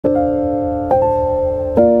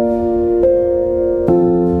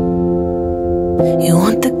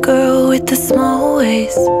with the small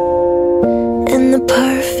waist and the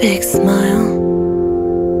perfect smile.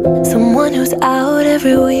 Someone who's out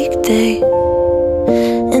every weekday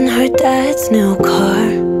in her dad's new car.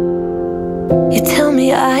 You tell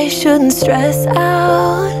me I shouldn't stress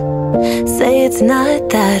out, say it's not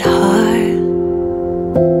that hard,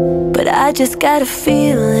 but I just got a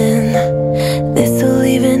feeling this'll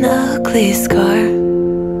leave an ugly scar.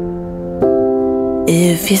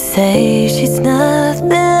 If you say she's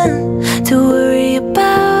nothing to worry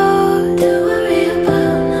about,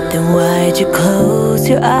 then why'd you close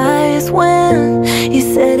your eyes when you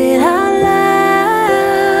said it out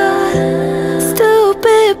loud?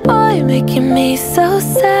 Stupid boy, making me so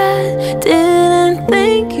sad. Didn't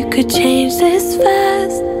think you could change this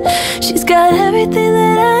fast. She's got everything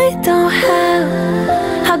that I don't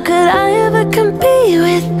have. How could I ever compete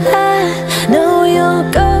with that? No, you'll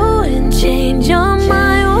go and change your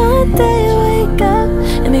mind one day. Wake up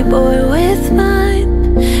and be bored with mine.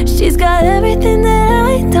 She's got everything that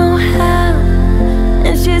I don't have,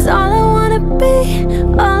 and she's all I wanna be,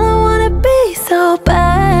 all I wanna be. So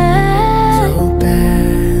bad, so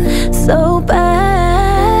bad, so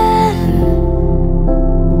bad.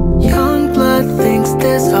 Young blood thinks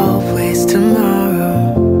there's always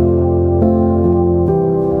tomorrow.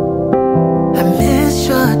 I miss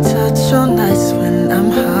your touch so nice when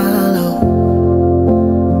I'm hollow.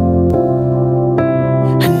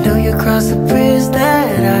 I know you cross the bridge that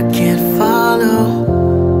I can't follow.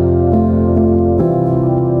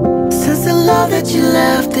 Since the love that you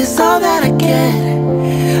left is all that I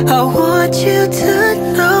get, I want you to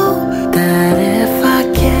know that if I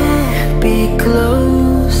can't be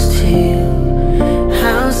close to you,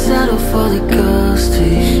 I'll settle for the ghost of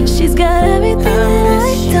you. She's got everything that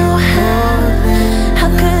I don't have. How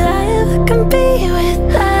could I ever compete with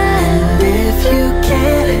that? And if you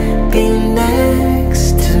can't be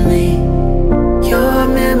next to me, your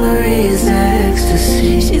memory is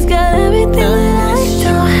ecstasy. She's got everything that I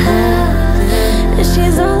don't have, and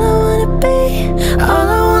she's all I wanna be, all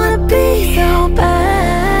I wanna be. So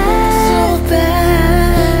bad, so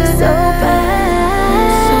bad, so bad,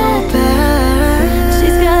 so bad.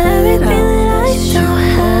 She's got everything that I don't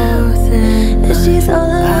have, and she's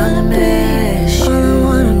all I wanna be, all I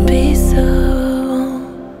wanna be. So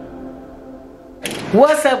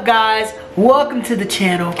What's up, guys? Welcome to the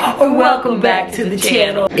channel, or welcome back to the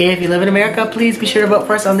channel. If you live in America, please be sure to vote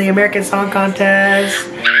for us on the American Song Contest.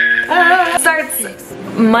 Starts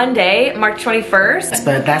Monday, March 21st.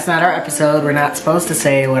 But that's not our episode. We're not supposed to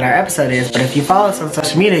say what our episode is, but if you follow us on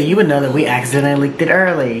social media, you would know that we accidentally leaked it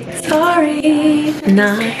early. Sorry.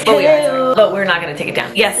 Not. But we're not gonna take it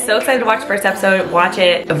down. Yes, so excited to watch the first episode. Watch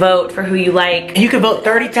it, vote for who you like. You can vote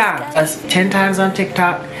 30 times. Us 10 times on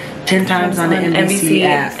TikTok, 10 times on the NBC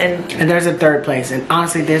app, and there's a third place. And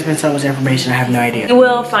honestly, there's been so much information, I have no idea.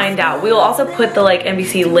 We'll find out. We will also put the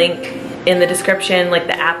NBC link in the description, like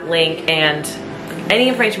the app link, and any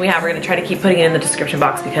information we have, we're gonna try to keep putting it in the description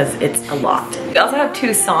box because it's a lot. We also have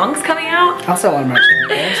 2 songs coming out. Also on March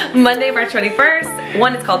 21st. Monday, March 21st.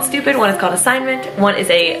 One is called Stupid, one is called Assignment. One is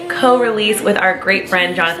a co-release with our great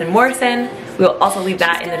friend Jonathan Morrison. We will also leave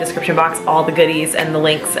that in the description box, all the goodies and the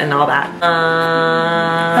links and all that.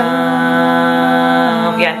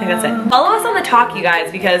 Yeah, I think that's it. Follow us on the talk, you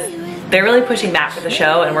guys, because they're really pushing back for the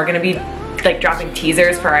show, and we're gonna be dropping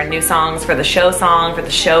teasers for our new songs, for the show song, for the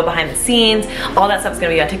show behind the scenes. All that stuff's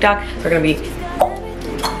gonna be on TikTok. We're gonna be,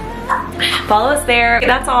 follow us there.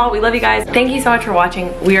 That's all. We love you guys. Thank you so much for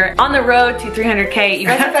watching. We are on the road to 300K. You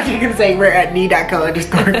guys, I thought you were gonna say we're at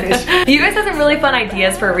knee.co_fish. you guys have some really fun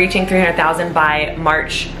ideas for reaching 300,000 by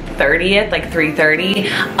March 30th, like 3:30.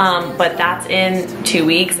 But that's in 2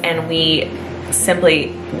 weeks, and we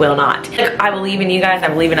simply will not. I believe in you guys, I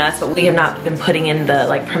believe in us, but we have not been putting in the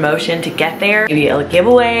promotion to get there. Maybe a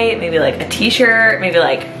giveaway, maybe a t-shirt, maybe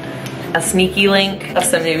a sneaky link of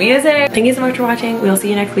some new music. Thank you so much for watching. We'll see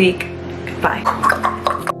you next week. Bye.